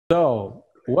So,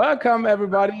 welcome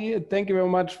everybody. Thank you very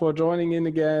much for joining in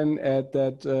again at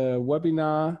that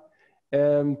webinar.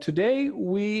 Today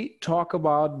we talk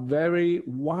about very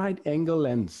wide angle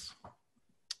lens.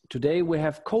 Today we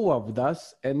have Kowa with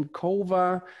us, and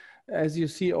Kowa, as you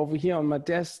see over here on my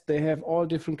desk, they have all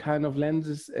different kind of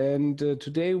lenses, and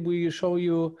today we show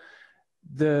you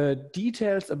the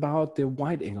details about the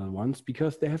wide angle ones,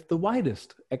 because they have the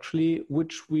widest actually,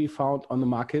 which we found on the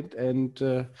market. And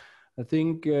I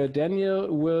think Daniel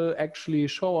will actually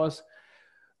show us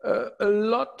a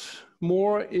lot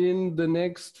more in the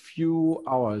next few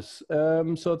hours.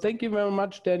 So thank you very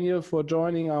much, Daniel, for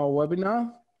joining our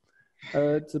webinar.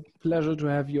 It's a pleasure to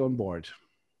have you on board.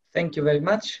 Thank you very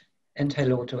much, and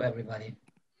hello to everybody.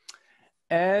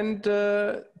 And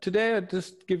today I'll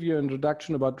just give you an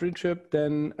introduction about DreamChip.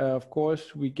 Then, of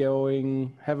course, we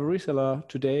have a reseller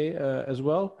today as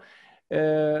well.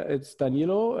 It's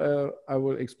Danilo. I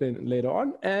will explain it later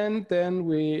on. And then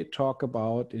we talk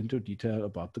into detail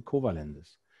about the Kowa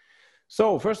lenses.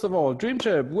 So first of all,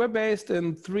 DreamChip, we're based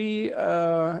in 3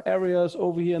 areas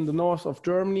over here in the north of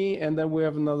Germany. And then we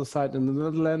have another site in the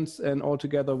Netherlands. And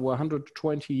altogether, we're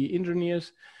 120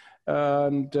 engineers.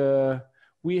 And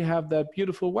we have that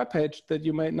beautiful webpage that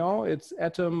you may know. It's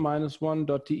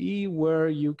atom-1.de, where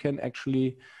you can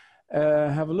actually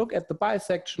have a look at the buy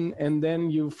section, and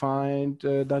then you find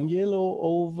Danilo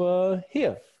over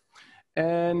here.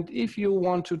 And if you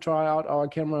want to try out our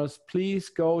cameras, please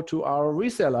go to our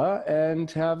reseller and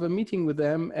have a meeting with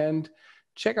them and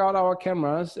check out our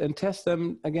cameras and test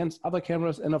them against other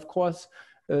cameras, and of course,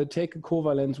 take a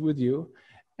Kowa lens with you.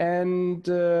 And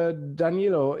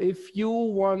Danilo, if you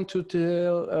want to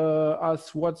tell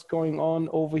us what's going on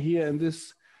over here in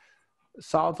this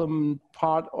southern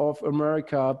part of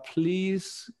America,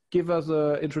 please give us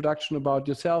an introduction about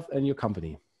yourself and your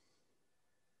company.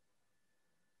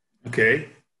 Okay.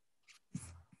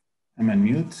 I'm on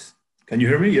mute. Can you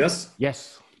hear me? Yes?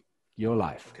 Yes, you're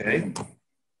live. Okay.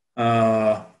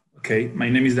 Okay, my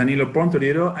name is Danilo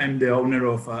Pontoriero. I'm the owner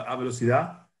of A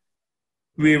Velocidad.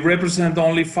 We represent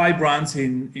only 5 brands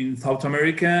in South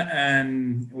America,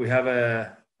 and we have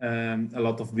a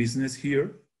lot of business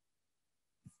here.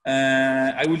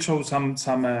 I will show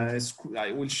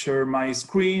I will share my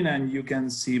screen, and you can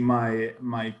see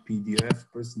my PDF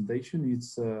presentation.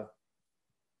 It's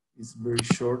very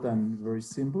short and very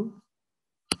simple.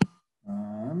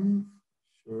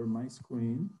 Share my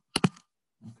screen.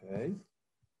 Okay,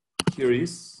 here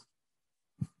is.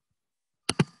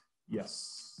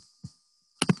 Yes.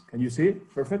 Can you see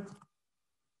it? Perfect.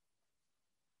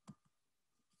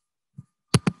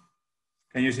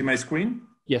 Can you see my screen?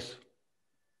 Yes.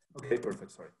 Okay,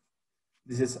 perfect, sorry.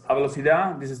 This is A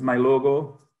Velocidad, this is my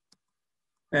logo.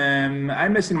 I'm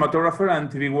a cinematographer and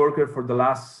TV worker for the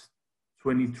last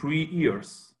 23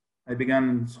 years. I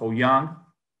began so young,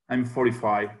 I'm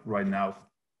 45 right now.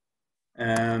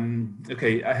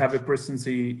 Okay, I have a presence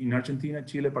in Argentina,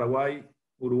 Chile, Paraguay,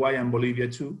 Uruguay, and Bolivia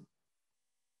too.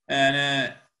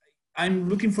 And I'm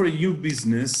looking for a new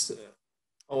business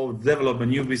or develop a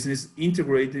new business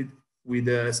integrated with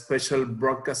a special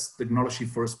broadcast technology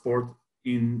for sport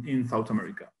in South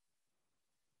America.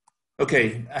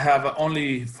 Okay, I have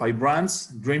only 5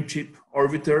 brands: DreamChip,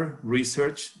 Orbiter,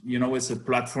 Research, you know, it's a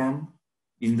platform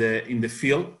in the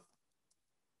field.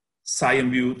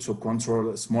 CyanView to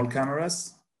control small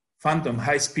cameras, Phantom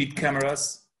high-speed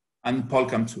cameras, and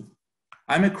Polcam 2.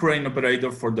 I'm a crane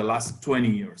operator for the last 20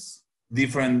 years,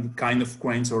 different kind of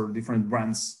cranes or different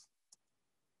brands.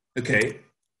 Okay.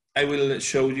 I will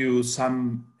show you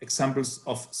some examples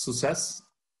of success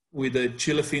with the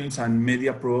Chile Films and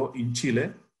Media Pro in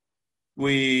Chile.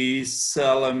 We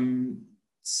sell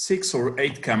 6 or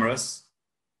 8 cameras.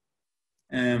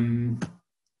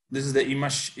 This is the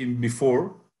image in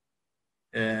before.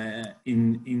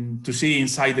 To see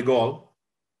inside the goal,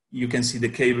 you can see the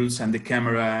cables and the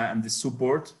camera and the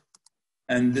support.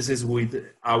 And this is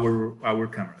with our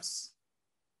cameras.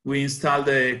 We installed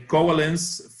the Kowa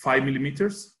lens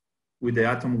 5mm. With the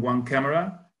Atom 1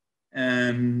 camera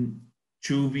and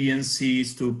 2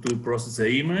 VNCs to process the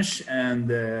image,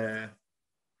 and a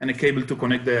cable to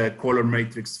connect the color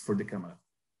matrix for the camera.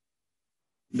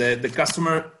 The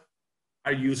customer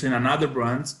are using another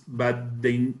brand, but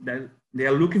they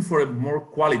are looking for more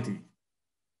quality,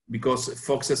 because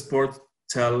Fox Sport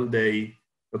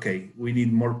okay, we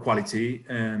need more quality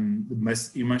and the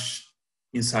best image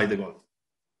inside the goal.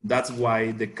 That's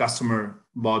why the customer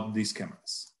bought these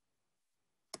cameras.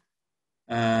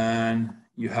 And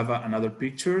you have another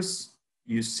pictures.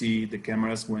 You see the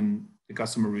cameras when the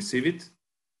customer receive it.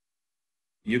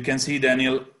 You can see,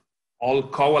 Daniel, all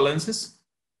Kowa lenses.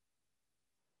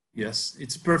 Yes,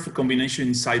 it's a perfect combination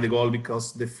inside the goal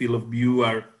because the field of view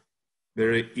are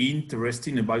very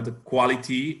interesting about the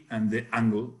quality and the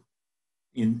angle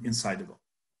inside the goal.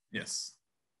 Yes.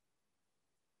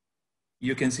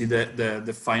 You can see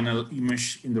the final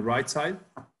image in the right side.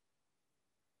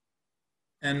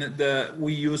 And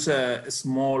we use a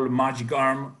small magic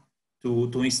arm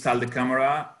to install the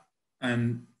camera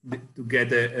and to get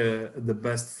the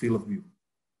best field of view.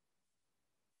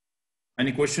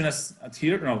 Any questions at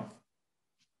here? No.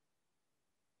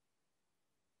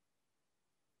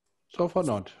 So far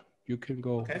not. You can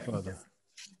go further.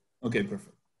 Okay,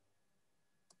 perfect.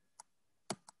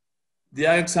 The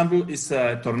other example is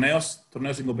Torneos.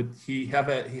 He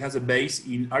has a base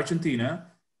in Argentina,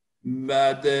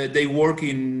 but they work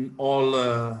in all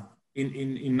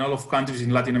of countries in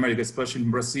Latin America, especially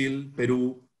in Brazil,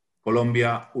 Peru,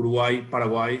 Colombia, Uruguay,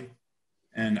 Paraguay,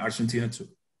 and Argentina too.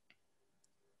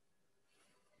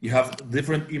 You have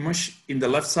different image in the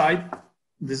left side.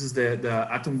 This is the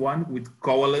Atom 1 with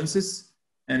Kowa lenses,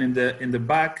 and in the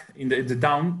back, in the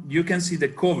down, you can see the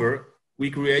cover we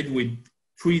create with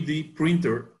 3D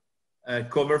printer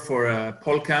cover for a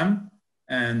pole cam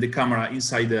and the camera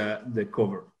inside the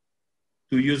cover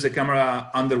to use the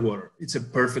camera underwater. It's a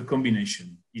perfect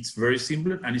combination. It's very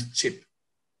simple and it's cheap.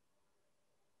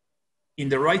 In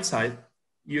the right side,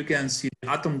 you can see the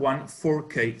Atom 1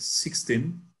 4K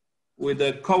 16 with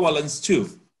the Kowa lens too.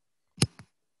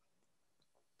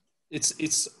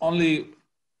 It's only,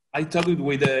 I talked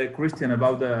with Christian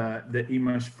about the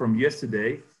image from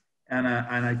yesterday, and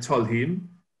I told him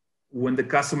when the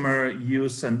customer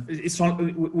use, and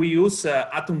we use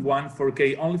Atom 1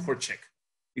 4K only for check,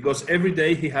 because every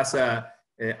day he has a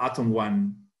Atom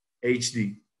 1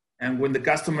 HD. And when the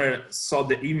customer saw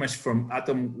the image from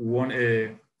Atom 1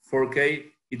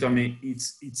 4K, he told me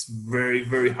it's very,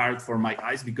 very hard for my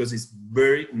eyes because it's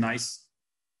very nice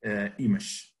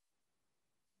image.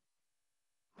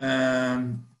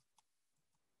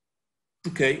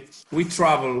 Okay, we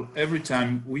travel every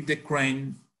time with the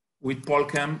crane, with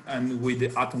Polcam, and with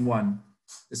the Atom 1,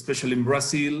 especially in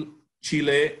Brazil,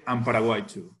 Chile, and Paraguay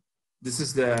too. This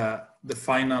is the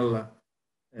final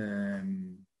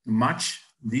match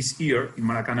this year in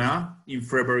Maracanã in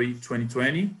February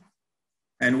 2020.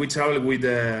 And we travel with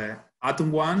the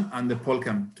Atom 1 and the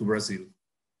Polcam to Brazil.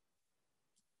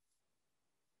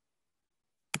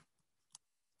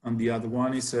 And the other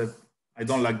one is, I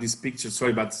don't like this picture,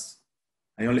 sorry, but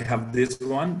I only have this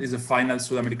one. This is a final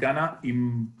Sudamericana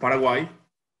in Paraguay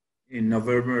in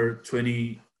November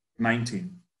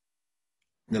 2019,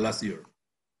 the last year.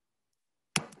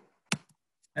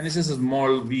 And this is a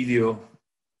small video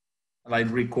that I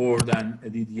record and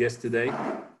edit yesterday.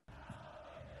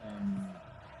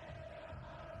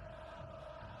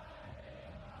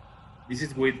 This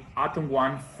is with Atom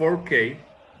 1 4K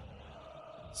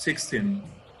 16.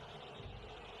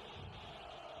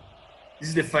 This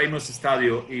is the famous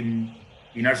estadio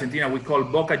in Argentina we call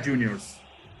Boca Juniors.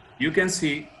 You can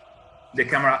see the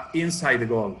camera inside the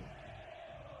goal.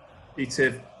 It's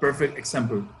a perfect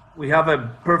example. We have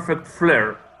a perfect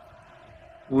flare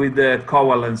with the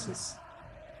Kowa lenses.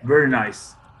 Very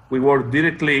nice. We work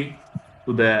directly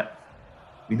to the,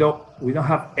 we don't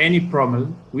have any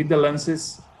problem with the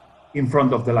lenses in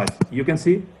front of the light. You can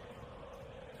see?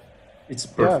 It's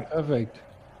perfect. Yeah, perfect.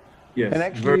 Yes, and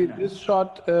actually, this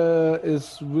shot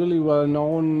is really well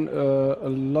known. A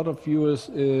lot of viewers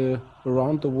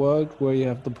around the world, where you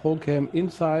have the pole cam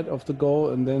inside of the goal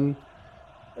and then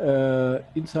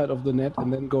inside of the net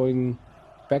and then going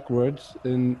backwards.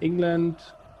 In England,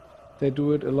 they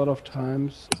do it a lot of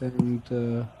times, and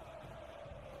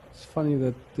it's funny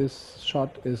that this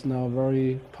shot is now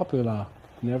very popular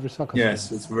in every soccer.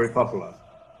 Yes, it's very popular.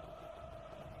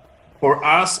 For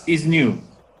us, it's new.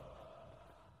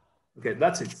 Okay,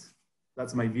 that's it.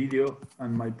 That's my video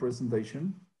and my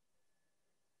presentation.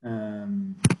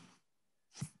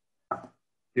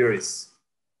 Here is.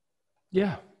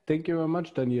 Yeah, thank you very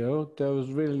much, Daniel. That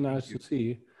was really nice to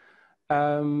see.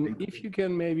 If you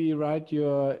can maybe write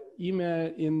your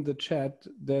email in the chat,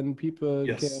 then people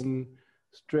can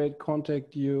straight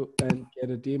contact you and get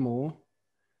a demo.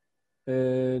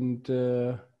 And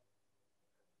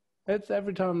it's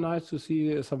every time nice to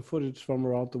see some footage from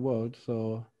around the world.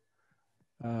 So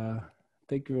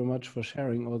thank you very much for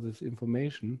sharing all this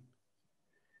information.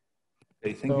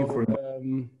 Okay, thank you for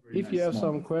if you have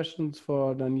some questions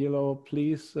for Danilo,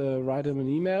 please write him an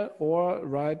email or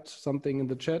write something in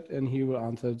the chat and he will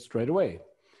answer it straight away.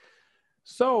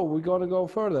 So we're going to go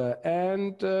further,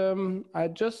 and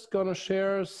I'm just going to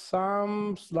share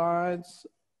some slides,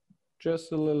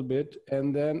 just a little bit,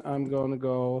 and then I'm going to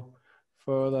go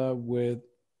further with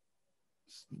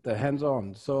the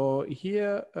hands-on. So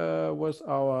here was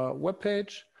our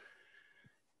webpage.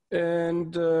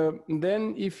 And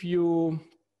then if you're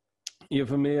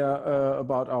familiar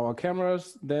about our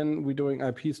cameras, then we're doing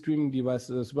IP streaming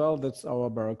devices as well. That's our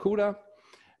Barracuda.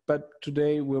 But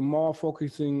today we're more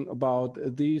focusing about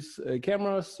these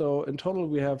cameras. So in total,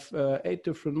 we have 8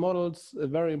 different models.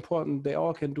 Very important, they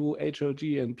all can do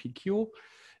HLG and PQ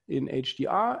in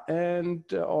HDR,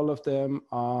 and all of them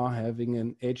are having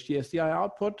an HDSDI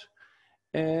output.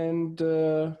 And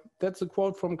that's a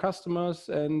quote from customers.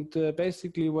 And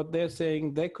basically what they're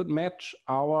saying, they could match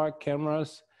our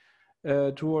cameras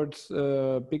towards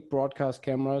big broadcast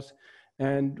cameras.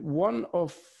 And one,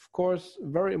 of course,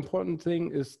 very important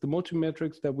thing is the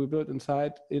multimetrics that we built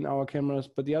inside in our cameras.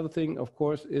 But the other thing, of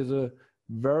course, is a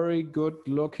very good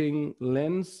looking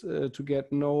lens to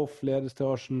get no flare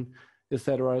distortion,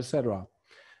 etc., etc.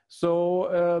 So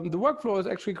the workflow is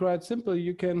actually quite simple.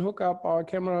 You can hook up our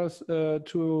cameras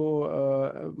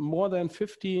to more than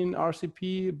 15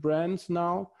 RCP brands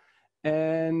now.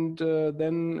 And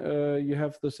then you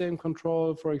have the same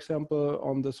control, for example,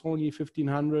 on the Sony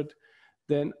 1500,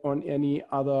 than on any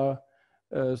other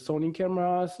Sony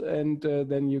cameras. And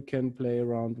then you can play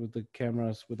around with the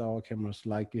cameras, with our cameras,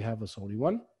 like you have a Sony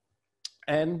one.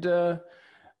 And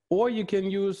or you can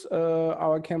use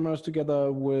our cameras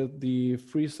together with the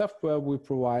free software we're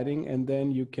providing, and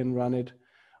then you can run it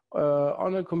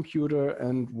on a computer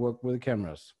and work with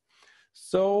cameras.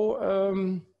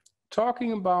 So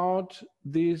talking about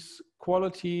these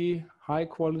high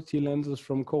quality lenses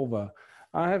from Kowa,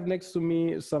 I have next to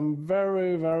me some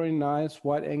very, very nice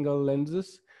wide angle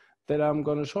lenses that I'm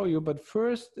going to show you. But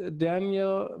first,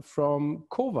 Daniel from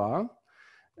Kowa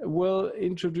will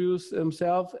introduce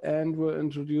himself and will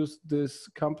introduce this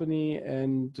company.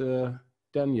 And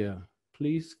Daniel,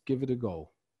 please give it a go.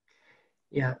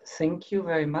 Yeah, thank you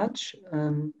very much.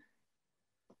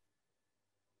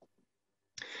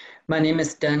 My name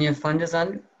is Daniel van der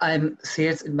Zand. I'm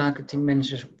Sales and Marketing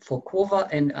Manager for Kowa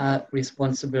and are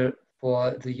responsible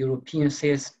for the European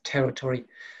sales territory.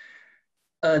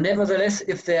 Nevertheless,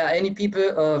 if there are any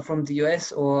people from the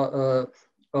US or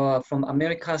from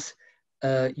Americas,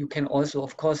 you can also,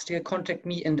 of course, still contact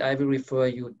me and I will refer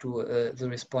you to the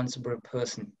responsible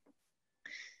person.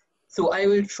 So I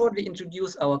will shortly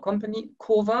introduce our company,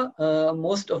 Kowa.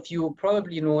 Most of you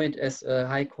probably know it as a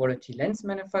high quality lens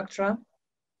manufacturer.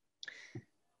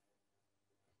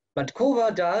 But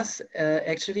Kowa does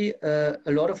actually a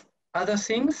lot of other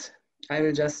things. I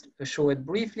will just show it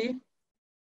briefly.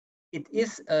 It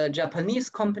is a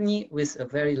Japanese company with a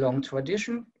very long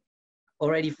tradition,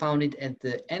 already founded at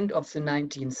the end of the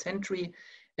 19th century,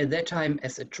 at that time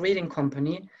as a trading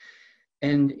company.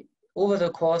 And over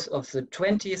the course of the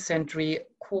 20th century,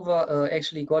 Kowa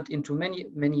actually got into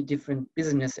many different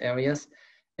business areas,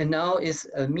 and now is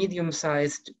a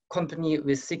medium-sized company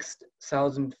with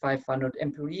 6,500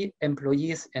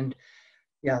 employees and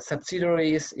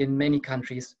subsidiaries in many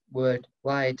countries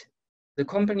worldwide. The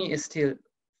company is still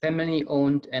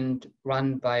family-owned and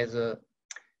run by the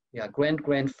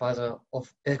grand-grandson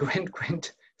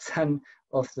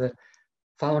of the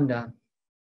founder.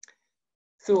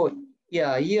 So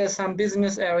here are some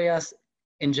business areas.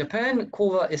 In Japan,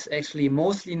 Kowa is actually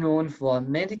mostly known for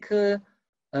medical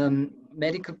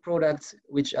products,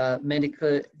 which are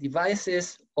medical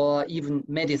devices or even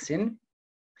medicine.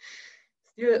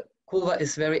 Still, Kowa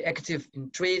is very active in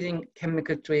trading,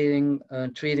 chemical trading,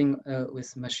 trading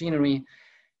with machinery,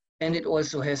 and it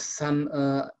also has some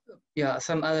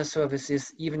other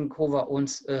services. Even Kowa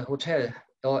owns a hotel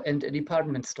and a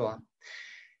department store.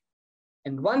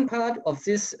 And one part of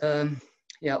this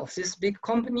big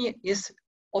company is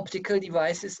optical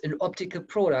devices and optical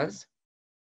products.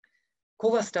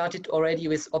 Kowa started already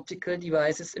with optical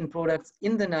devices and products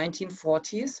in the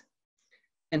 1940s.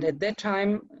 And at that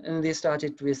time, they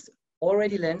started with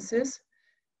already lenses,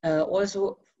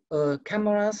 also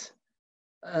cameras,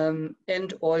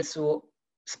 and also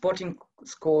spotting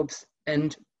scopes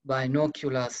and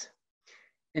binoculars.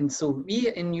 And so we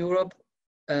in Europe,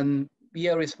 we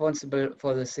are responsible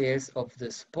for the sales of the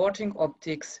spotting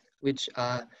optics, which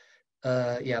are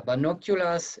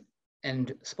binoculars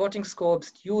and spotting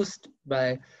scopes used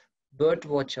by bird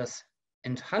watchers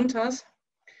and hunters.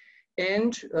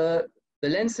 And the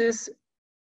lenses,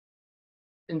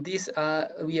 and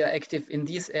we are active in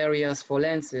these areas for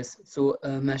lenses. So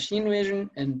machine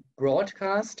vision and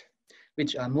broadcast,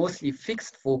 which are mostly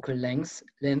fixed focal length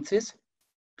lenses.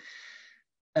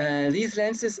 These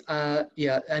lenses are,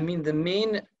 the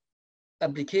main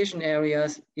application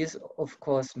areas is, of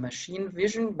course, machine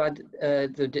vision, but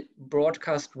the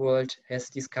broadcast world has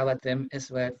discovered them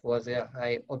as well for their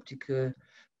high optical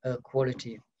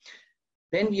quality.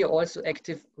 Then we are also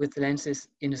active with lenses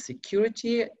in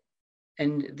security,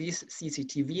 and these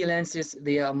CCTV lenses,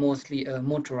 they are mostly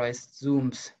motorized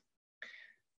zooms.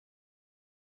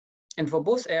 And for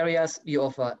both areas, we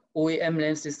offer OEM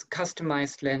lenses,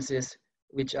 customized lenses,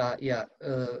 which are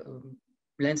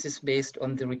lenses based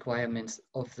on the requirements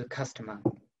of the customer.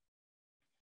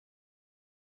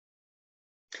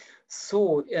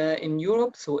 So in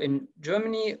Europe, so in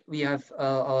Germany, we have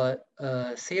our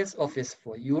sales office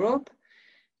for Europe.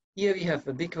 Here we have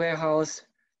a big warehouse.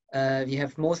 We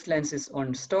have most lenses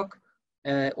on stock.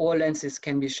 All lenses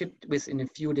can be shipped within a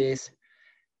few days,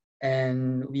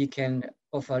 and we can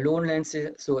offer loan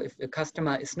lenses. So if a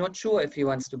customer is not sure if he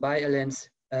wants to buy a lens,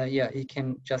 yeah, he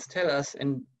can just tell us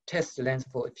and test the lens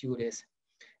for a few days.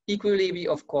 Equally,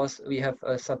 we have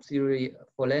a subsidiary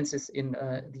for lenses in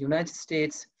the United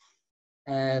States,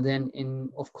 then in,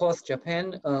 of course,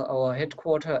 Japan, our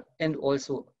headquarter, and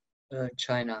also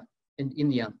China and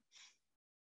India.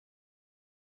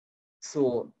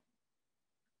 So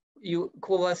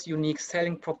Kowa's unique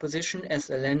selling proposition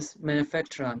as a lens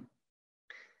manufacturer.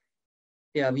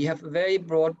 Yeah, we have a very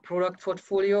broad product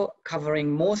portfolio covering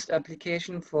most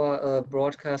applications for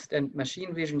broadcast and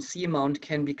machine vision. C-mount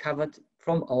can be covered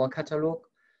from our catalog.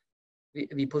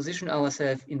 We position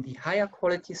ourselves in the higher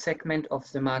quality segment of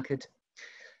the market.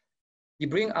 We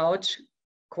bring out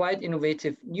quite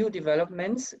innovative new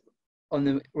developments on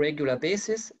a regular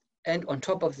basis. And on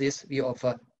top of this, we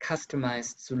offer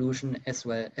customized solution as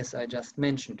well, as I just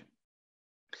mentioned.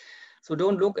 So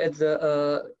don't look at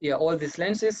the all these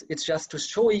lenses. It's just to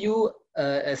show you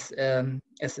as an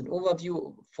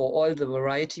overview for all the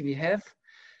variety we have.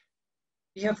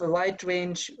 We have a wide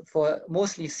range for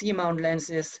mostly C-mount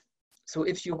lenses. So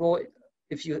if you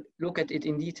look at it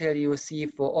in detail, you will see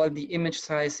for all the image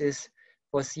sizes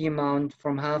for C-mount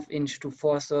from 1/2 inch to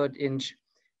 4/3 inch.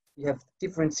 We have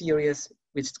different series,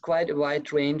 which is quite a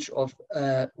wide range of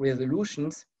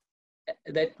resolutions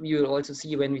that we will also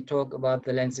see when we talk about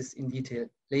the lenses in detail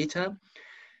later.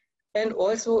 And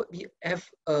also we have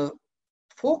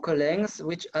focal lengths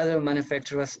which other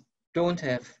manufacturers don't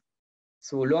have.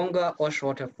 So longer or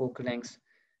shorter focal lengths.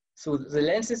 So the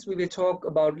lenses we will talk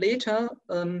about later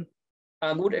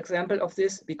are a good example of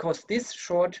this, because this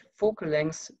short focal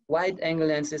lengths, wide angle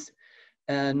lenses,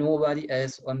 nobody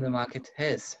else on the market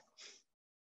has.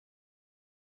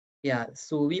 Yeah,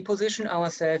 so we position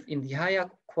ourselves in the higher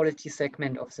quality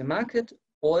segment of the market.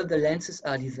 All the lenses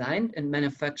are designed and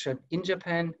manufactured in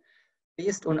Japan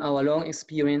based on our long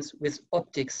experience with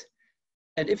optics.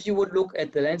 And if you would look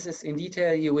at the lenses in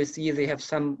detail, you will see they have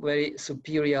some very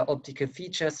superior optical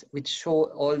features which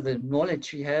show all the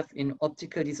knowledge we have in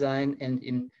optical design and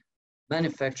in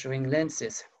manufacturing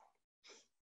lenses.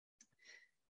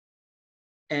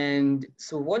 And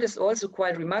so what is also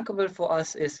quite remarkable for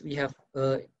us is we have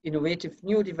innovative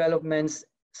new developments.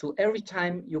 So every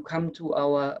time you come to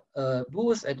our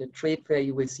booth at a trade fair,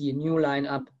 you will see a new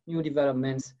lineup, new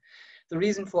developments. The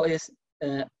reason for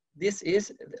this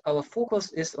is our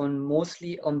focus is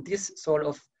mostly on this sort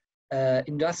of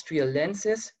industrial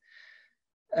lenses.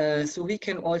 So we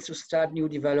can also start new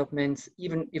developments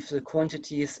even if the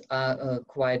quantities are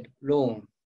quite low.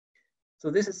 So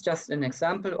this is just an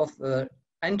example of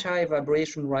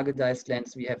anti-vibration ruggedized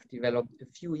lens we have developed a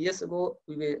few years ago.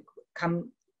 We will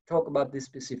talk about this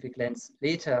specific lens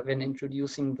later when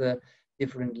introducing the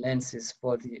different lenses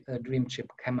for the Dream Chip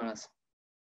cameras.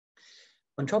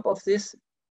 On top of this,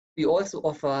 we also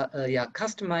offer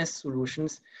customized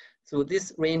solutions. So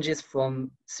this ranges from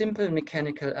simple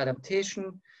mechanical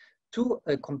adaptation to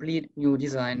a complete new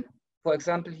design. For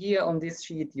example, here on this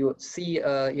sheet, you see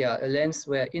a lens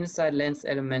where inside lens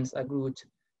elements are glued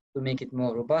to make it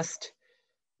more robust.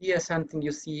 Here, something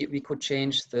you see, we could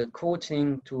change the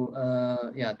coating to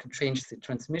change the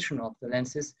transmission of the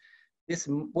lenses. This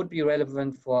would be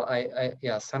relevant for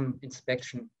some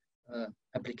inspection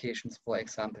applications, for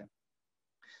example.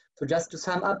 So just to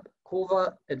sum up,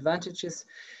 Kowa advantages: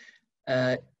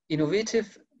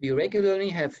 innovative. We regularly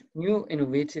have new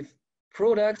innovative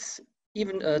products,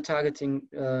 even targeting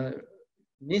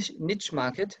niche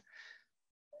market.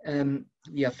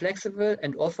 We are flexible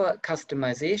and offer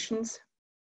customizations.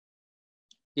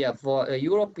 Yeah, for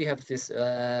Europe, we have this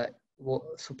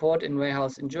support in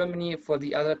warehouse in Germany. For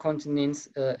the other continents,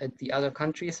 at the other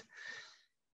countries,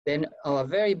 then our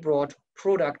very broad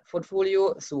product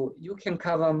portfolio. So you can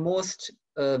cover most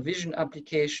vision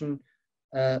application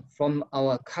from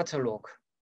our catalog.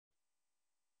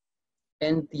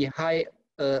 And the high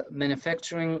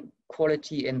manufacturing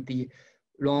quality and the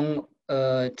long,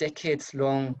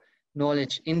 decades-long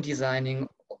knowledge in designing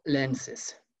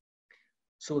lenses.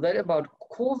 So that about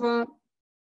Kowa.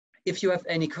 If you have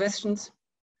any questions,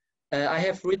 I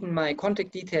have written my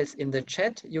contact details in the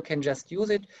chat. You can just use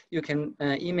it. You can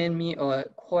email me or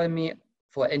call me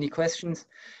for any questions.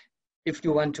 If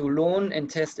you want to loan and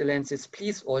test the lenses,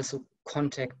 please also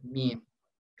contact me.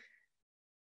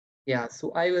 Yeah,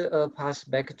 so I will pass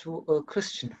back to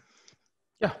Christian.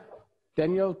 Yeah,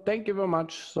 Daniel, thank you very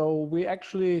much. So we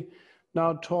actually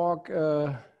now talk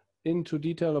into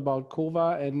detail about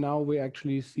Kowa, and now we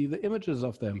actually see the images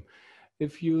of them.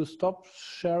 If you stop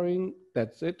sharing,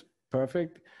 that's it,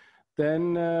 perfect.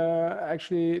 Then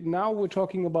actually now we're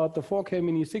talking about the 4K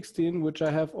Mini 16, which I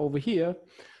have over here.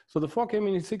 So the 4K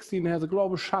Mini 16 has a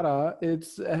global shutter. It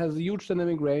has a huge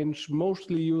dynamic range,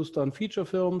 mostly used on feature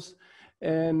films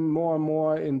and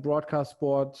more in broadcast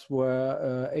sports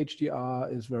where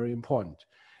HDR is very important.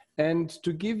 And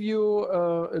to give you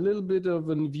a little bit of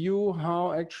a view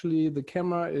how actually the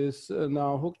camera is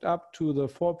now hooked up to the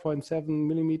 4.7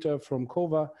 millimeter from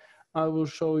Kowa, I will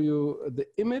show you the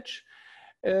image.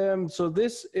 So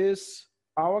this is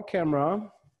our camera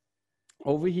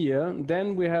over here.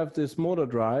 Then we have this motor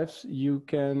drives you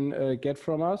can get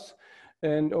from us.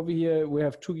 And over here we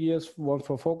have two gears, one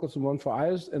for focus and one for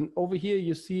iris. And over here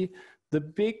you see the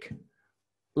big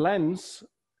lens,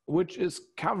 which is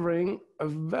covering a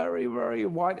very, very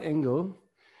wide angle.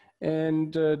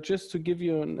 And just to give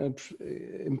you an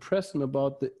impression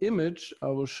about the image, I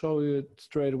will show you it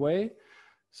straight away.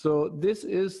 So this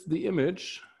is the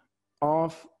image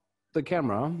of the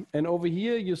camera. And over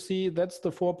here you see that's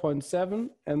the 4.7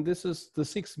 and this is the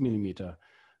 6 millimeter.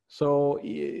 So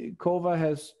Kowa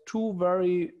has two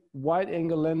very wide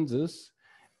angle lenses,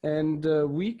 and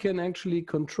we can actually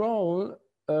control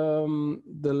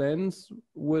the lens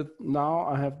with, now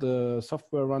I have the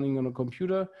software running on a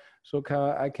computer, so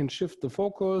I can shift the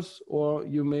focus, or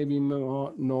you maybe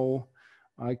know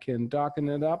I can darken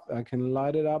it up, I can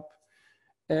light it up.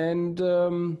 And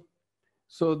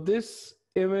so this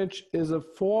image is a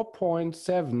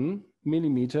 4.7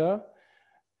 millimeter,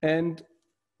 and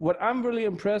what I'm really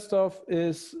impressed of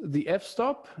is the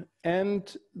f-stop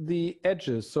and the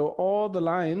edges. So all the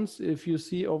lines, if you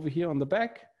see over here on the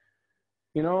back,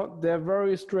 you know, they're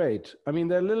very straight. I mean,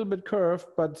 they're a little bit curved,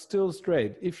 but still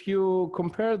straight. If you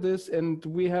compare this, and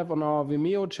we have on our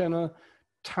Vimeo channel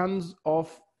tons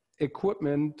of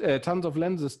equipment, tons of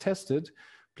lenses tested,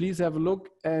 please have a look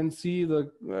and see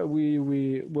the, we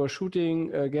were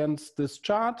shooting against this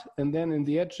chart, and then in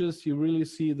the edges, you really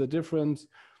see the difference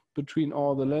between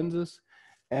all the lenses.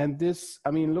 And this,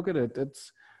 I mean, look at it.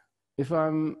 It's, if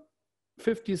I'm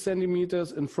 50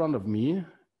 centimeters in front of me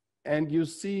and you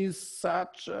see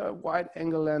such a wide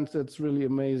angle lens, that's really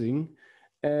amazing.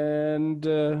 And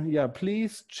yeah,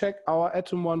 please check our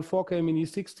Atom 1 4K Mini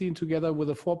 16 together with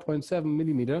a 4.7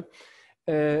 millimeter.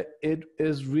 It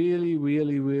is really,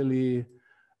 really, really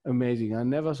amazing. I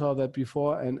never saw that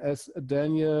before. And as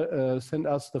Daniel sent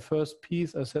us the first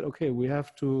piece, I said, okay, we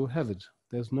have to have it.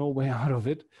 There's no way out of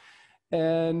it.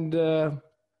 And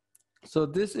so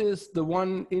this is the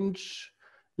 1-inch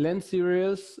lens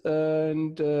series.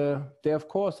 And they, of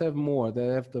course, have more. They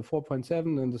have the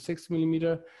 4.7 and the 6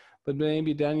 millimeter. But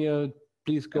maybe, Daniel,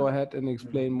 please go ahead and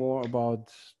explain more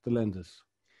about the lenses.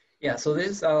 Yeah, so this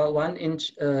is our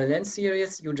 1-inch lens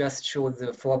series. You just showed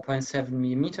the 4.7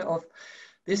 millimeter of.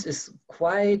 This is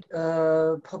quite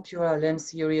a popular lens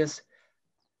series.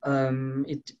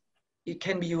 It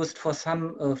can be used for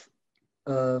some of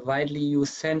widely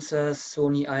used sensors,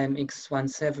 Sony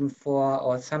IMX174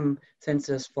 or some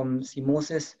sensors from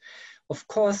CMOSIS. Of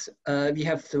course, we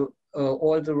have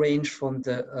all the range from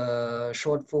the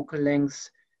short focal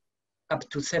length up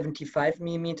to 75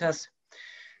 millimeters.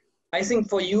 I think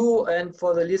for you and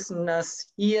for the listeners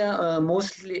here,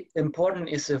 mostly important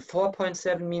is the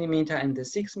 4.7 millimeter and the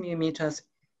 6 millimeters,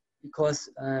 because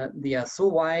they are so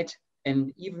wide,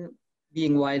 and even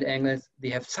being wide angles, they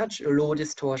have such a low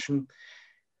distortion.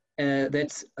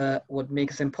 That's what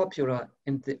makes them popular.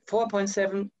 And the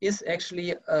 4.7 is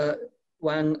actually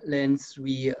one lens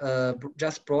we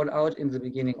just brought out in the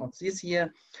beginning of this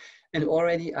year. And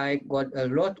already I got a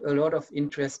lot of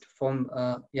interest from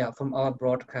from our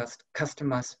broadcast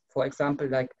customers. For example,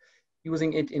 like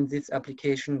using it in this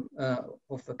application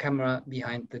of the camera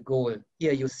behind the goal.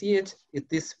 Here you see it. It's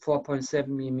this 4.7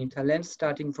 millimeter lens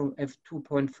starting from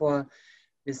f2.4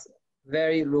 with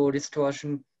very low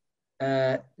distortion.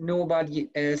 Nobody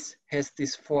else has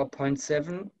this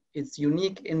 4.7. It's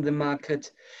unique in the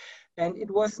market. And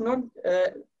it was not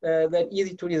that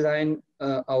easy to design,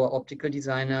 our optical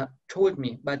designer told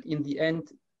me, but in the end,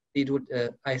 they did,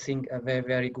 I think, a very,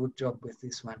 very good job with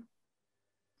this one.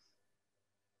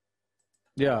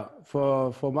 Yeah,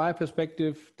 for my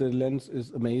perspective, the lens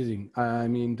is amazing. I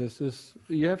mean,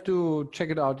 you have to check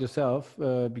it out yourself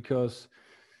because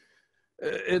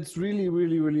it's really,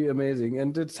 really, really amazing,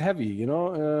 and it's heavy. You know,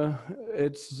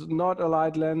 it's not a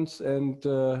light lens, and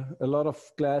a lot of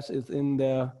glass is in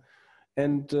there.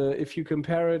 And if you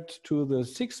compare it to the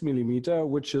 6mm,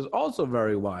 which is also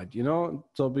very wide, you know,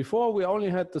 so before we only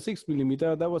had the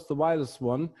 6mm, that was the widest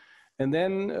one. And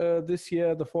then this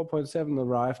year, the 4.7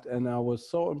 arrived, and I was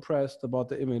so impressed about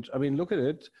the image. I mean, look at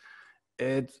it.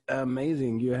 It's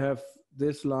amazing. You have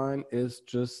this line is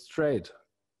just straight.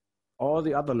 All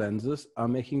the other lenses are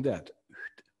making that.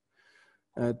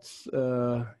 It's,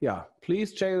 yeah,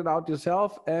 please check it out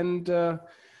yourself. And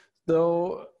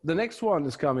so the next one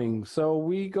is coming. So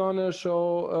we're gonna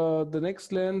show the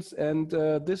next lens, and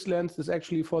this lens is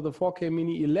actually for the 4K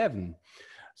Mini 11.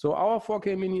 So our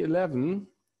 4K Mini 11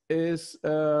 is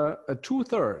a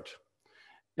 2/3,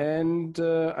 and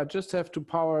I just have to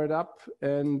power it up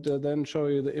and then show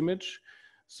you the image.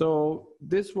 So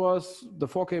this was the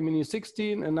 4K Mini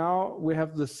 16, and now we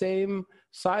have the same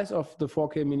size of the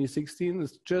 4K Mini 16.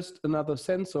 It's just another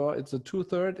sensor. It's a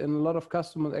 2/3, and a lot of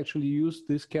customers actually use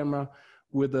this camera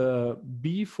with a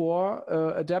B4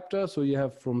 adapter. So you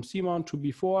have from C-mount to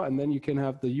B4, and then you can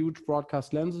have the huge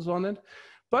broadcast lenses on it.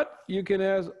 But you can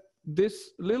have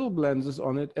this little lenses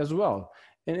on it as well.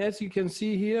 And as you can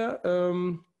see here,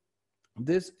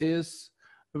 this is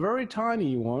a very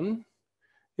tiny one.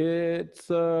 It's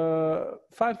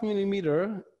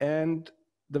 5mm, and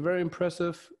the very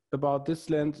impressive about this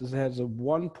lens is it has a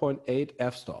 1.8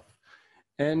 f-stop.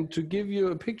 And to give you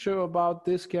a picture about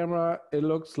this camera, it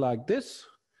looks like this.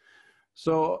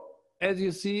 So as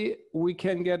you see, we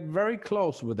can get very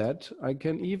close with that. I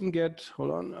can even get,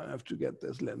 hold on, I have to get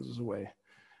these lenses away.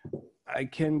 I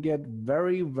can get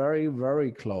very, very,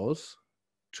 very close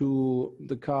to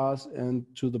the cars and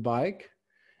to the bike.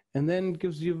 And then it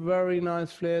gives you very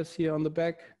nice flares here on the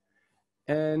back.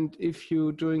 And if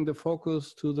you're doing the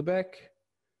focus to the back,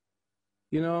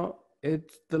 you know,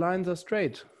 the lines are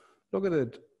straight. Look at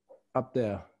it up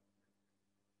there.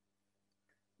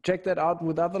 Check that out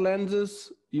with other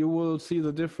lenses. You will see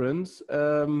the difference.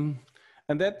 And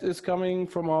that is coming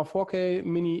from our 4K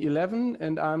Mini 11.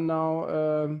 And I'm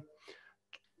now,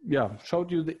 yeah,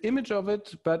 showed you the image of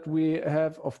it, but we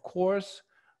have, of course,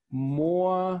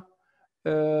 more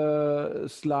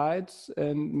slides,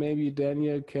 and maybe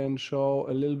Daniel can show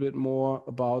a little bit more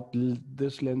about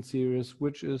this lens series,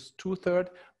 which is 2/3,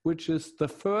 which is the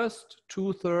first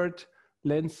 2/3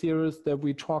 lens series that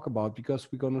we talk about,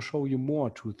 because we're going to show you more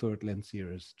 2/3 lens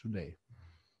series today.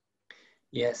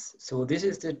 Yes, so this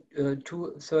is the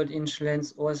 2/3 inch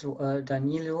lens also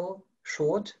Danilo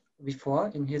showed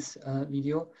before in his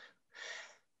video.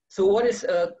 So what is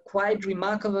quite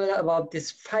remarkable about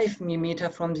this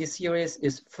 5mm from this series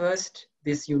is first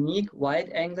this unique wide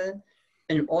angle,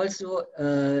 and also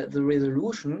the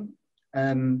resolution.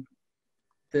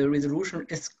 The resolution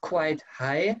is quite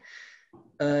high.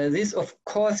 This of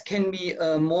course can be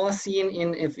more seen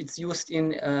in if it's used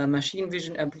in machine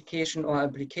vision application or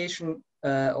application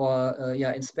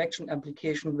yeah, inspection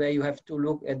application, where you have to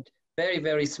look at very,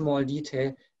 very small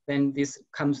detail. Then this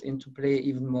comes into play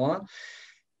even more.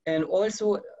 And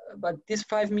also, but this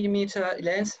 5mm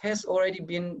lens has already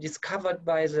been discovered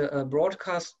by the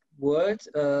broadcast world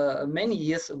many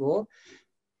years ago.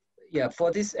 Yeah, for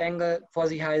this angle, for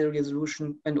the high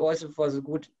resolution, and also for the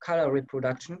good color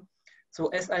reproduction. So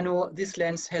as I know, this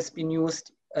lens has been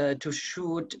used to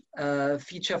shoot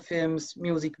feature films,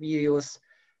 music videos,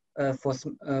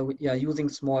 yeah, using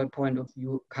small point of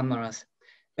view cameras.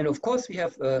 And of course, we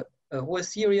have a whole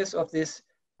series of this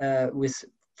with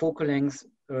focal lengths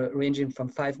ranging from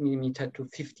 5mm to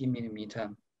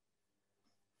 50mm.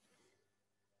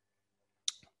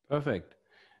 Perfect.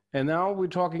 And now we're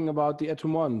talking about the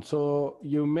Atom 1. So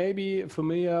you may be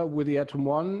familiar with the Atom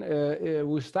 1.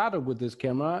 We started with this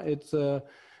camera. It's a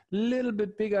little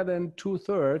bit bigger than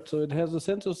 2/3. So it has a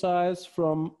sensor size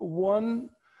from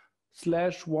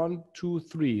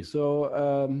 1/123. So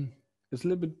it's a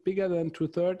little bit bigger than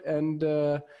 2/3, and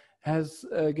has,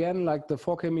 again, like the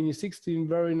 4K Mini 16,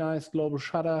 very nice global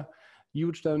shutter,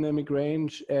 huge dynamic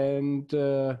range. And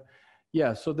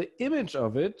yeah, so the image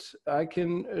of it, I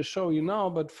can show you now,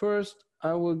 but first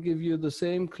I will give you the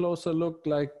same closer look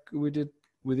like we did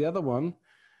with the other one.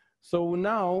 So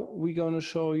now we're going to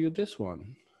show you this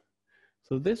one.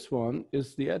 So this one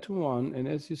is the Atom 1, and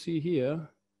as you see here,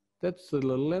 that's the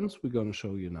little lens we're going to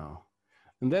show you now.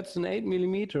 And that's an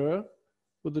 8mm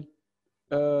with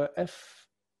a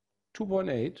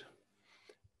f2.8.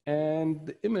 And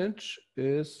the image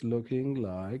is looking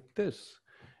like this.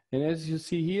 And as you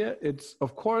see here, it's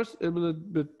of course a little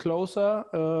bit closer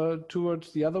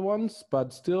towards the other ones,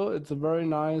 but still it's a very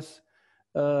nice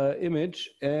image.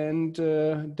 And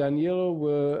Daniel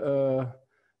will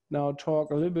now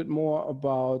talk a little bit more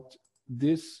about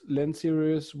this lens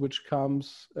series, which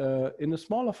comes in a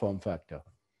smaller form factor.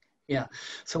 Yeah,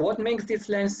 so what makes this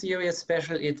lens series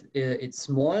special? It's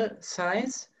small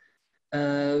size.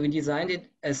 We designed it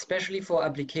especially for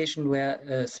application where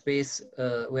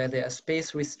where there are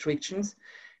space restrictions.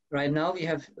 Right now we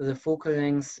have the focal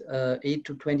length 8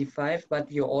 to 25, but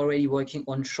we are already working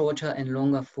on shorter and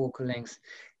longer focal lengths.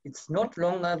 It's not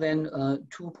longer than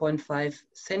 2.5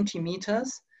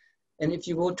 centimeters. And if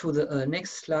you go to the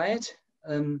next slide,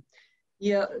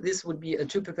 here this would be a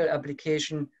typical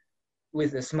application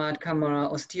with a smart camera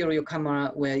or stereo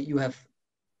camera where you have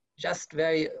just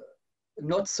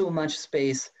not so much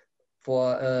space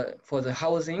for the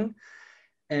housing.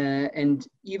 And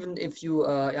even if you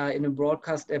are in a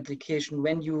broadcast application,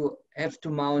 when you have to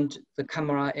mount the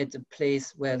camera at a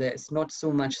place where there is not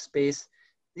so much space,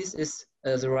 this is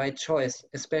the right choice,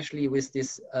 especially with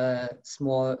this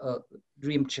small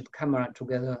Dream chip camera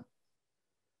together.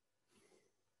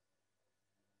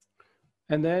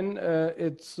 And then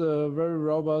it's very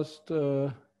robust.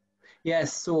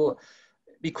 Yes, so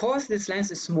because this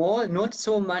lens is small, not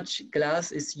so much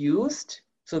glass is used.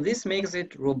 So this makes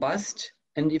it robust.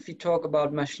 And if you talk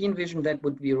about machine vision, that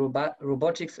would be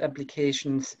robotics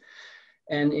applications.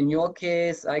 And in your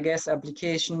case, I guess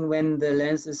application when the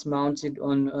lens is mounted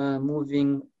on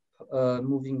moving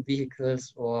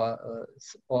vehicles or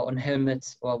on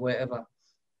helmets or wherever.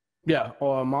 Yeah,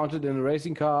 or mounted in a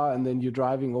racing car and then you're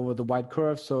driving over the wide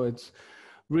curve. So it's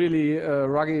really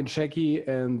rugged and shaky.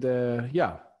 And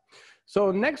yeah. So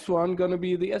next one going to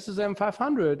be the SSM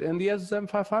 500. And the SSM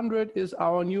 500 is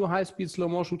our new high-speed slow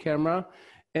motion camera.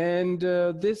 And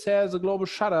this has a global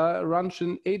shutter, runs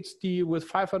in HD with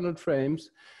 500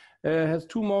 frames. Has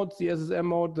two modes, the SSM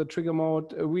mode, the trigger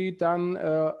mode. We've done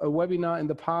a webinar in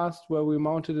the past where we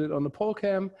mounted it on the pole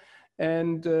cam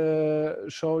and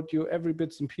showed you every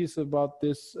bits and piece about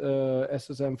this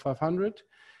SSM 500.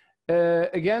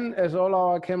 Again, as all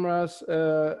our cameras,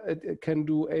 it can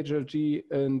do HLG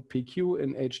and PQ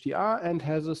in HDR and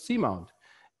has a C-mount.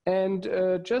 And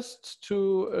just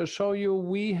to show you,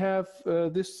 we have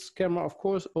this camera, of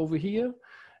course, over here.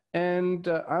 And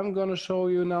I'm going to show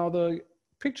you now the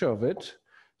picture of it.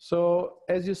 So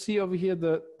as you see over here,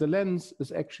 the lens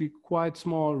is actually quite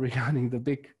small regarding the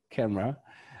big camera.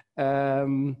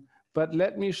 But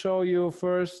let me show you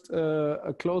first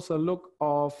a closer look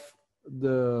of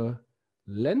the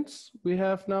lens we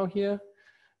have now here.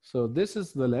 So this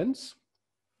is the lens.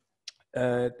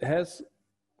 It has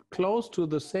close to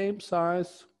the same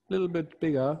size, a little bit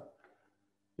bigger.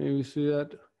 Maybe you see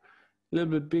that, a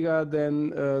little bit bigger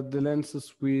than the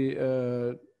lenses we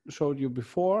showed you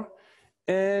before.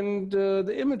 And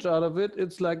the image out of it,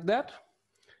 it's like that.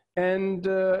 And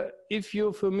if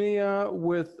you're familiar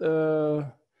with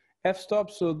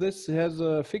f-stop, so this has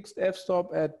a fixed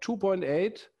f-stop at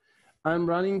 2.8. I'm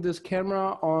running this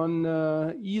camera on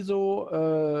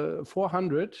ISO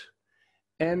 400,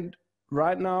 and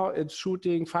right now it's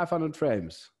shooting 500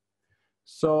 frames.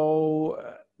 So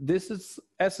this is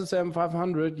SSM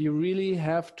 500. You really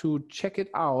have to check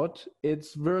it out.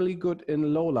 It's really good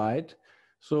in low light.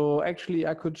 So actually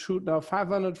I could shoot now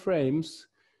 500 frames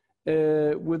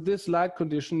with this light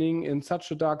conditioning in such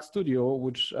a dark studio,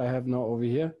 which I have now over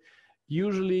here.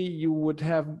 Usually you would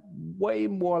have way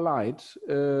more light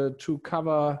to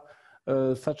cover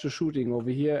such a shooting over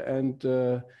here.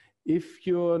 And if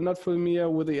you're not familiar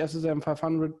with the SSM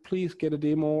 500, please get a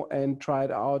demo and try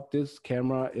it out. This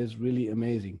camera is really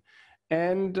amazing.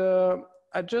 And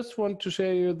I just want to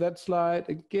show you that slide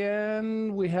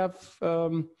again. We have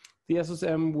the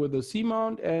SSM with a C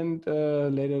mount, and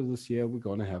later this year we're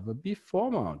going to have a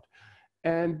before mount.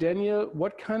 And Daniel,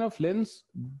 what kind of lens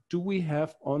do we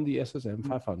have on the SSM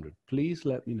 500? Please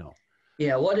let me know.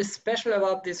 Yeah, what is special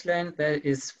about this lens that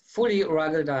is fully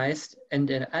ruggedized and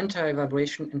an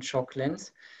anti-vibration and shock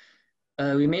lens.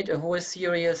 We made a whole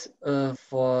series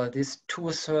for this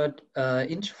 2/3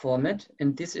 inch format,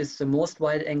 and this is the most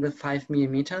wide angle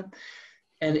 5mm.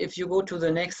 And if you go to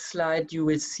the next slide, you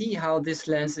will see how this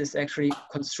lens is actually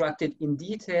constructed in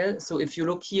detail. So if you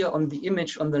look here on the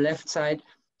image on the left side,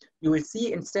 you will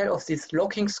see instead of these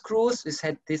locking screws,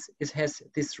 it has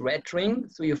this red ring.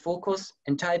 So you focus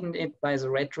and tighten it by the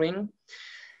red ring.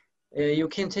 You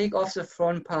can take off the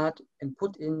front part and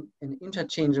put in an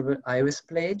interchangeable iris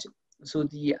plate. So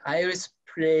the iris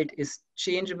plate is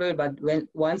changeable, but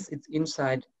once it's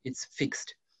inside, it's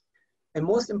fixed. And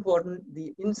most important,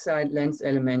 the inside lens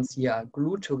elements here are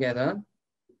glued together.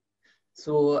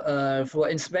 So for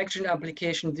inspection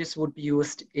application, this would be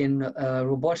used in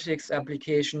robotics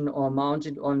application or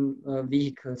mounted on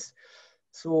vehicles.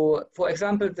 So for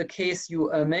example, the case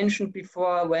you mentioned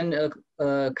before, when a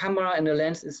camera and a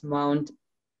lens is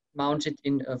mounted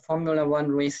in a Formula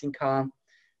One racing car,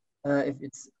 if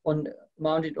it's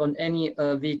mounted on any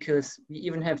vehicles, we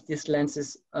even have these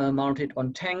lenses mounted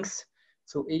on tanks.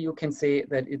 So you can say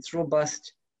that it's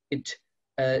robust, it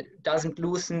doesn't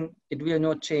loosen, it will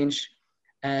not change.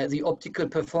 The optical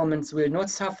performance will not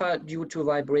suffer due to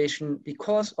vibration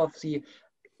because of the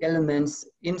elements,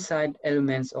 inside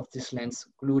elements of this lens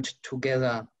glued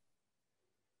together.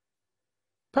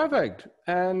 Perfect.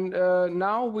 And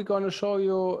now we're going to show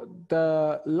you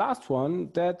the last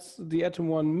one. That's the Atom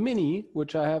 1 Mini,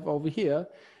 which I have over here.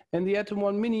 And the Atom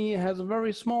 1 Mini has a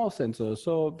very small sensor.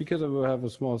 So because I will have a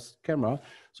small camera,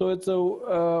 so it's a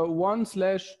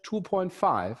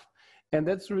 1/2.5. And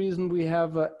that's the reason we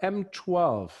have a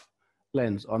M12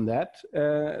 lens on that.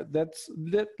 That's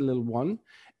that little one.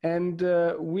 And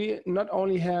we not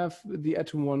only have the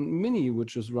Atom 1 Mini,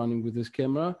 which is running with this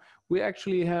camera, we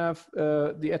actually have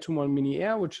the Atom 1 Mini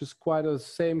Air, which is quite the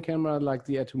same camera like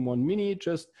the Atom 1 Mini,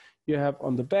 just you have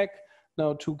on the back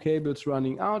now 2 cables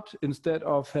running out instead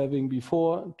of having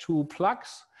before 2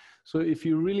 plugs. So if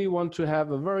you really want to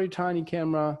have a very tiny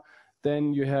camera,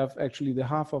 then you have actually the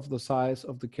half of the size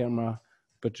of the camera,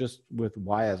 but just with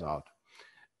wires out.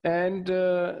 And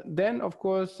then, of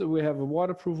course, we have a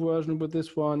waterproof version with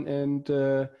this one. And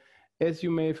as you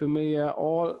may be familiar,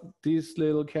 all these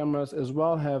little cameras as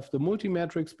well have the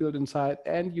multi-matrix built inside,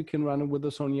 and you can run it with a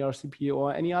Sony RCP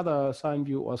or any other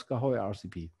SignView or SKAHOI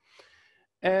RCP.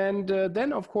 And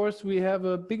then, of course, we have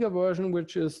a bigger version,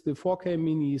 which is the 4K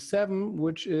Mini 7,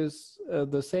 which is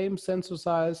the same sensor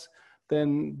size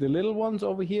than the little ones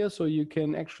over here. So you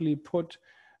can actually put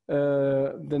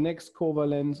the next Kowa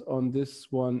lens on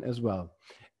this one as well.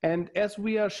 And as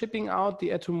we are shipping out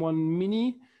the Atom 1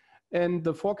 Mini and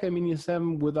the 4K Mini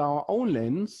 7 with our own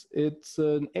lens, it's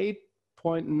an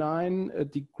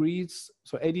 8.9 degrees,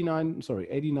 so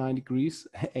 89 degrees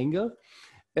angle.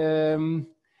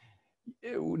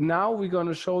 Now we're going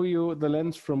to show you the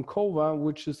lens from Kowa,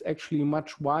 which is actually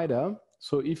much wider.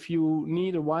 So if you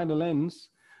need a wider lens,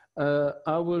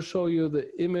 I will show you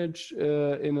the image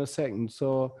in a second.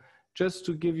 So just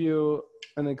to give you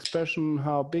an expression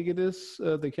how big it is,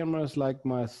 the camera is like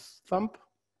my thumb,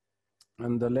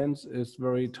 and the lens is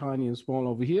very tiny and small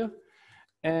over here.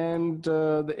 And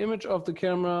the image of the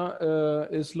camera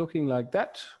is looking like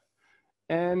that.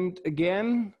 And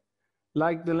again,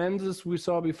 like the lenses we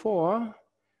saw before,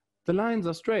 the lines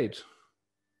are straight.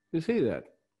 You see that?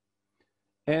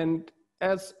 And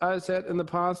as I said in the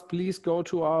past, please go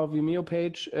to our Vimeo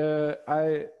page.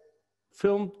 I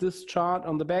filmed this chart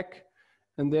on the back,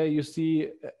 and there you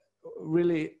see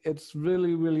really, it's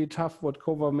really tough what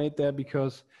Kowa made there,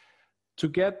 because to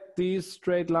get these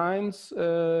straight lines,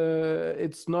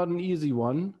 it's not an easy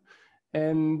one.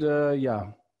 And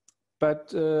yeah,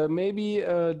 but maybe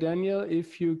Daniel,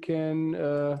 if you can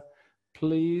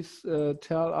please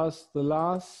tell us the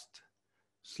last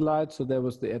slide. So there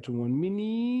was the Atom 1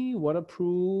 Mini,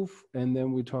 waterproof, and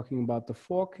then we're talking about the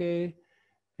 4K,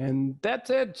 and that's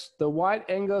it, the wide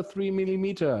angle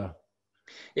 3mm.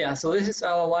 Yeah, so this is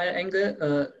our wide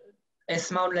angle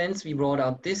S-mount lens we brought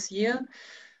out this year.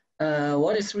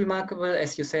 What is remarkable,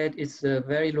 as you said, is a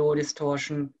very low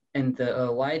distortion and the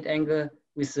wide angle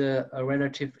with a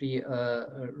relatively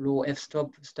low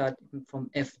f-stop starting from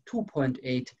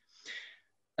f2.8.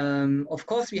 Of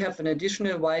course, we have an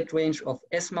additional wide range of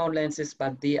S-mount lenses,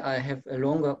 but they have a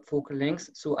longer focal length.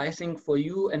 So I think for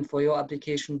you and for your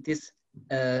application, this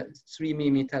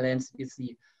 3mm lens is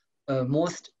the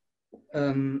most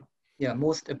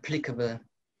applicable.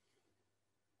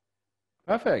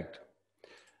 Perfect.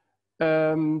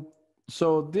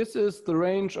 So this is the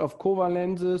range of Kowa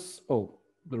lenses. Oh,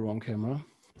 the wrong camera.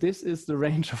 This is the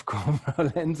range of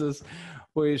Kowa lenses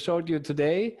we showed you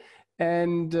today.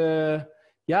 And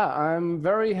yeah, I'm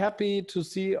very happy to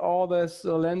see all these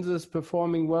lenses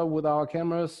performing well with our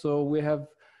cameras. So we have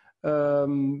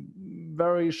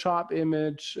very sharp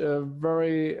image,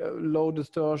 very low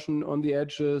distortion on the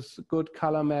edges, good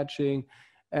color matching.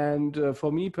 And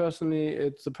for me personally,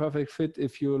 it's a perfect fit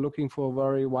if you're looking for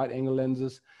very wide angle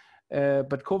lenses.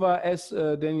 But Kowa, as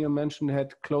Daniel mentioned,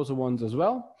 had closer ones as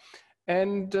well.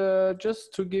 And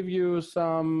just to give you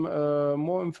some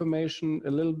more information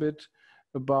a little bit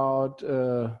about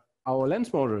our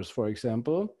lens motors, for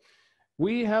example,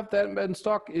 we have them in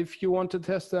stock. If you want to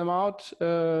test them out,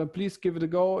 please give it a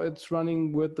go. It's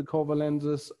running with the Kowa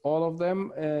lenses, all of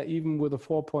them, even with a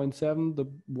 4.7, the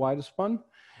widest one.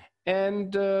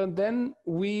 And then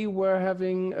we were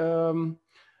having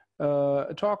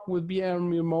a talk with BM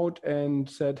Remote and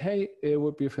said, hey, it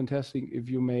would be fantastic if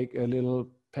you make a little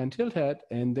pan tilt head.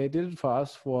 And they did it for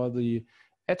us for the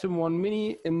Atom 1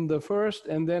 Mini in the first,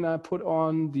 and then I put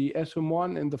on the Atom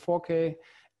 1 in the 4K,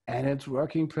 and it's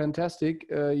working fantastic.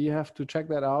 You have to check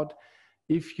that out.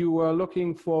 If you are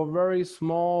looking for very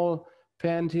small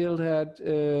pan tilt head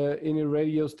in a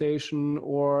radio station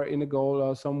or in a goal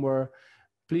or somewhere,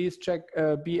 please check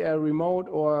BR Remote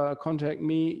or contact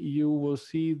me. You will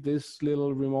see this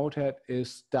little remote head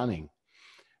is stunning.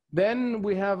 Then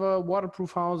we have a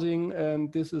waterproof housing, and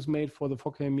this is made for the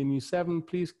 4K Mini 7.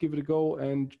 Please give it a go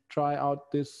and try out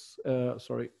this,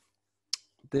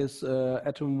 this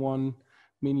Atom 1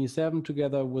 Mini 7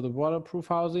 together with a waterproof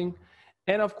housing.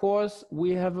 And of course,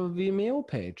 we have a Vimeo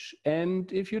page. And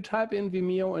if you type in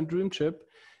Vimeo and DreamChip,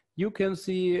 you can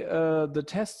see the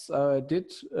tests I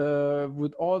did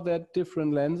with all that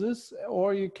different lenses,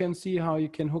 or you can see how you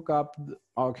can hook up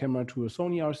our camera to a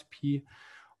Sony RCP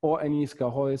or any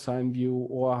Skahoy Sine View,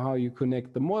 or how you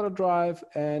connect the motor drive,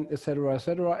 and etc.,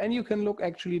 etc. And you can look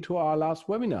actually to our last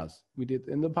webinars we did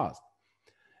in the past.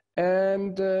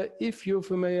 And if you're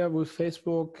familiar with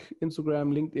Facebook,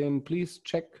 Instagram, LinkedIn, please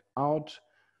check out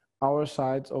our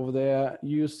sites over there.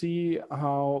 You see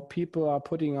how people are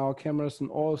putting our cameras in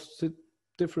all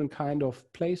different kind of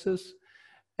places.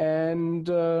 And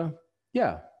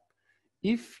yeah,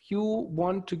 if you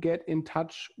want to get in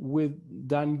touch with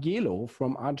Danielo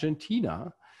from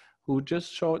Argentina, who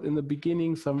just showed in the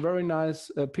beginning some very nice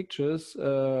pictures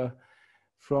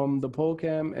from the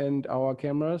Polcam and our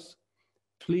cameras,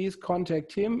 please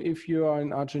contact him if you are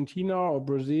in Argentina or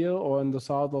Brazil or in the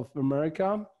south of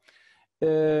America.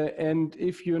 And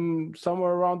if you're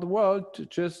somewhere around the world,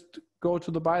 just go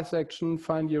to the buy section,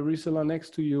 find your reseller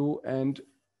next to you, and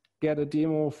get a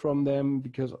demo from them,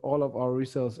 because all of our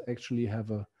resellers actually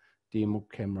have a demo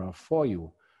camera for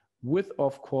you, with,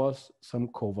 of course, some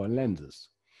Kowa lenses.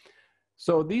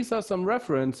 So these are some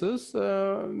references,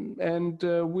 and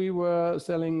we were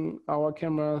selling our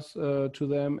cameras to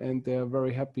them, and they're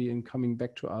very happy in coming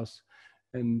back to us,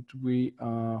 and we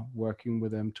are working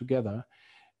with them together.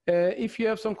 If you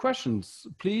have some questions,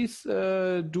 please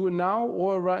do it now,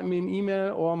 or write me an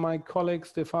email, or my colleague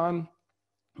Stefan.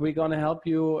 We're going to help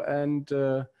you. And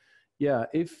yeah,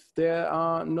 if there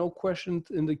are no questions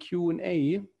in the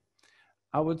Q&A,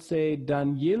 I would say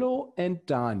Danielo and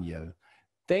Daniel,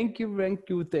 thank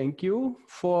you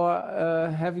for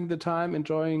having the time,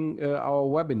 enjoying our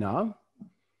webinar.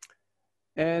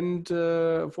 And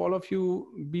for all of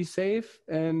you, be safe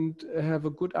and have a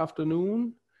good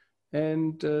afternoon,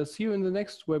 and see you in the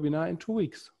next webinar in 2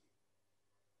 weeks.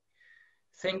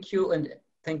 Thank you, and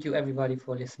thank you everybody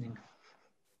for listening.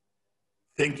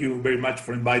 Thank you very much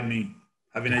for inviting me.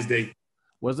 Have a nice day.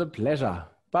 Was a pleasure.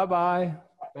 Bye-bye.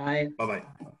 Bye. Bye-bye.